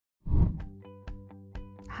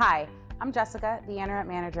Hi, I'm Jessica, the Internet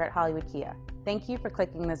Manager at Hollywood Kia. Thank you for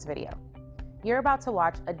clicking this video. You're about to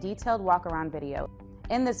watch a detailed walk-around video.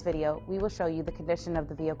 In this video, we will show you the condition of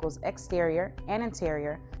the vehicle's exterior and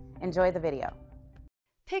interior. Enjoy the video.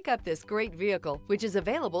 Pick up this great vehicle, which is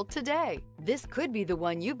available today. This could be the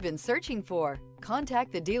one you've been searching for.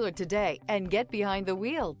 Contact the dealer today and get behind the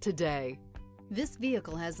wheel today. This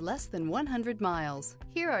vehicle has less than 100 miles.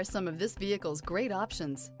 Here are some of this vehicle's great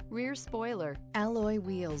options: rear spoiler, alloy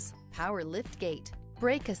wheels, power liftgate,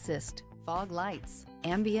 brake assist, fog lights,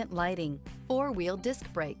 ambient lighting, four-wheel disc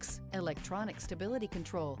brakes, electronic stability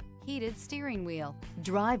control, heated steering wheel.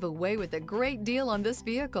 Drive away with a great deal on this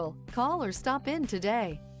vehicle. Call or stop in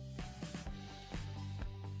today.